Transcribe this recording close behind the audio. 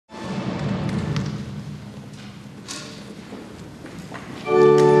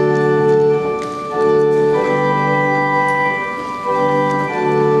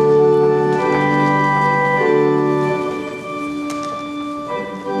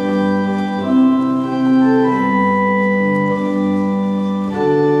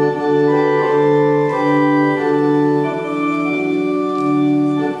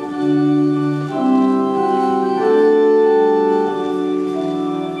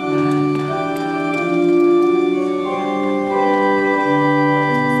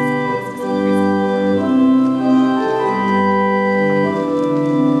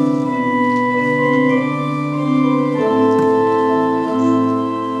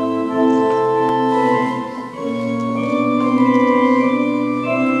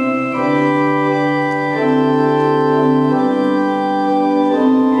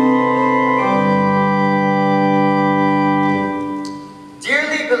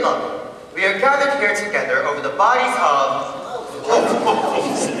beloved, we are gathered here together over the bodies of...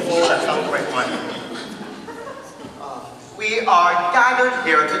 That's not the right one. We are gathered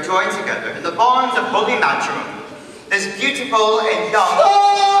here to join together in the bonds of holy matrimony. This beautiful and young...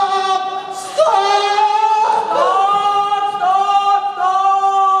 Stop!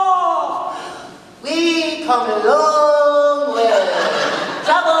 We come a long way.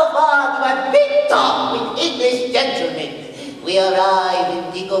 Travel far to a big talk with English gentlemen. We arrive in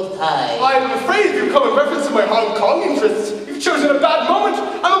the good time. I'm afraid you've come in reference to my Hong Kong interests. You've chosen a bad moment.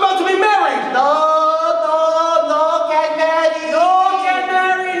 I'm about to be married. No, can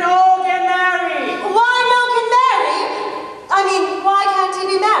marry. No can marry. Why no can marry? I mean, why can't he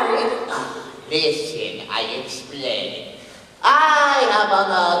be married? Listen, I explain. I have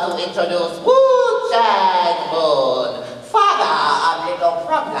honor to introduce Wu Chang Moon, father of little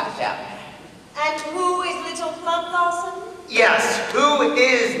Plum Blossom. And who is little Plum Blossom? Yes, who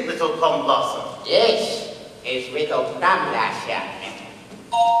is little Plum Blossom? This is little Plum Blossom.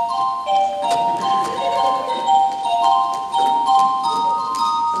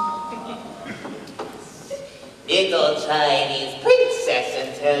 Little Chinese princess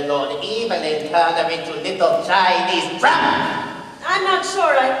until Lord Evelyn turned her into little Chinese drum. I'm not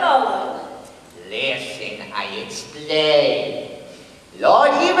sure I follow. Listen, I explain.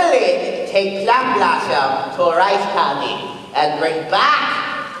 Lord Evelyn take Plum Blossom to Rice County and bring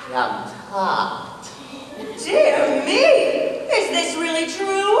back Plum Tart. Dear me! Is this really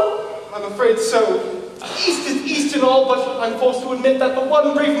true? I'm afraid so. East is east and all, but I'm forced to admit that the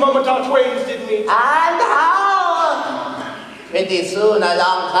one brief moment our twains did meet. And how? Pretty soon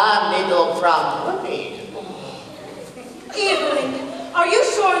along come little Plum Puppy. Evelyn, are you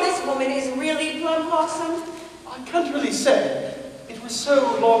sure this woman is really Plum Blossom? I can't really say. It was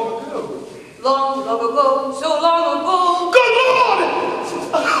so long ago. Long ago, so long ago. Good Lord!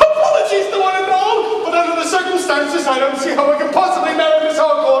 Apologies to one and all, but under the circumstances, I don't see how I can possibly marry Miss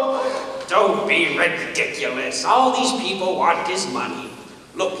Hogwarts. Don't be ridiculous. All these people want is money.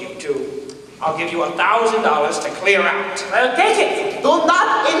 Look, you two. I'll give you $1,000 to clear out. Well, take it. Do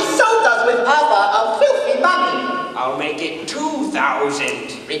not insult us with offer of filthy money. I'll make it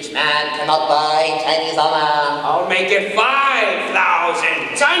 2,000. Rich man cannot buy Chinese honor. I'll make it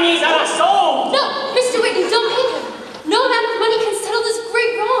 5,000. Chinese honor sold. No, Mr. Whitney, don't hate him. No amount of money can settle this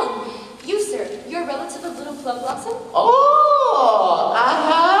great wrong. You, sir, you're a relative of little Plum Blossom? Oh,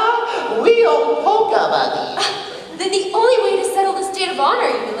 we all poker buddy. Then the only way to settle the state of honor,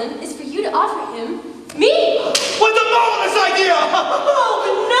 Evelyn, is for you to offer him me. What a marvelous idea! Oh,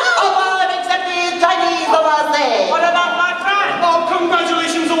 no! Accepted Chinese honor. What about my friend? Oh,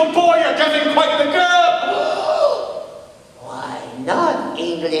 congratulations, old boy! You're getting quite the girl! Why not?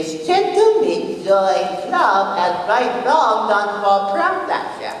 English gentlemen join club and right wrong done for Plum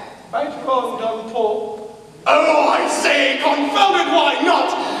Blossom. Right, wrong, done, Paul. Oh, I say, confounded, why not?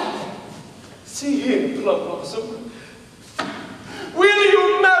 See here, Plum Blossom. Will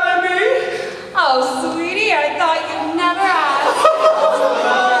you marry me? Oh, sweetie, I thought you'd never ask.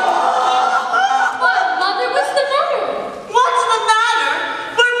 What, Mother, what's the matter? What's the matter?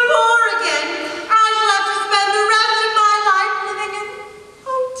 We're poor again. I'll have to spend the rest of my life living in a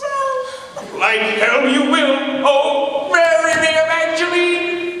hotel. Like hell you will. Oh, marry me,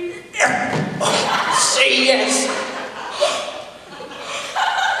 Evangeline. Say yes.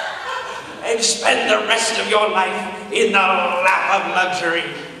 And spend the rest of your life in the lap of luxury.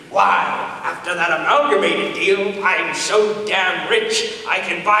 Why, after that amalgamated deal, I'm so damn rich, I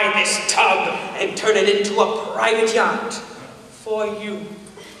can buy this tub and turn it into a private yacht for you.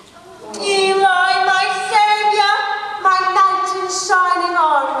 Eli, my savior, my knight in shining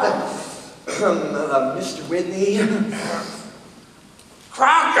armor. Mr. Whitney?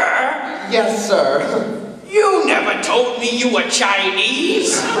 Crocker? Yes, sir. You never told me you were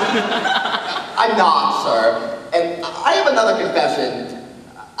Chinese. I'm not, sir. And I have another confession.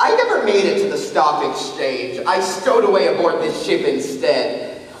 I never made it to the stock exchange. I stowed away aboard this ship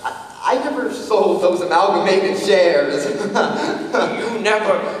instead. I never sold those amalgamated shares. You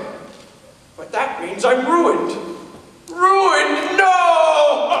never. But that means I'm ruined. Ruined? No!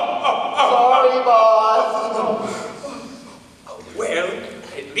 Sorry, boss. Well,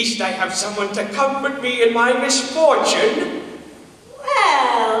 at least I have someone to comfort me in my misfortune.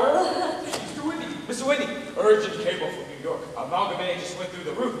 Well... Mr. Whitney, urgent cable from New York. Amalgamated just went through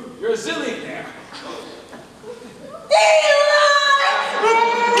the roof. You're a zillionaire.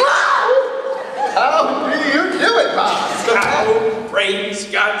 How do you do it, boss? Cow, brains,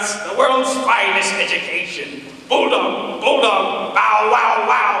 guts, the world's finest education. Bulldog, bulldog, bow, wow,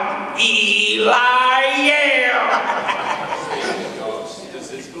 wow, Eli, yeah! Does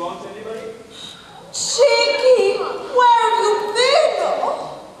his belong to anybody? Cheeky, where have you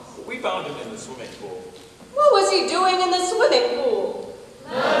been? We found him in the swimming pool. What was he doing in the swimming pool?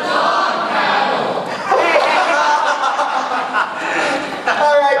 All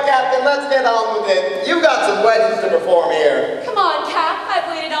right, Captain, let's get on with it. You got some weddings to perform here. Come on, Cap. I've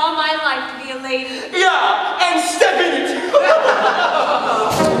waited all my life to be a lady. Yeah, and step in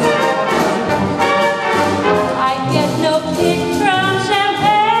it.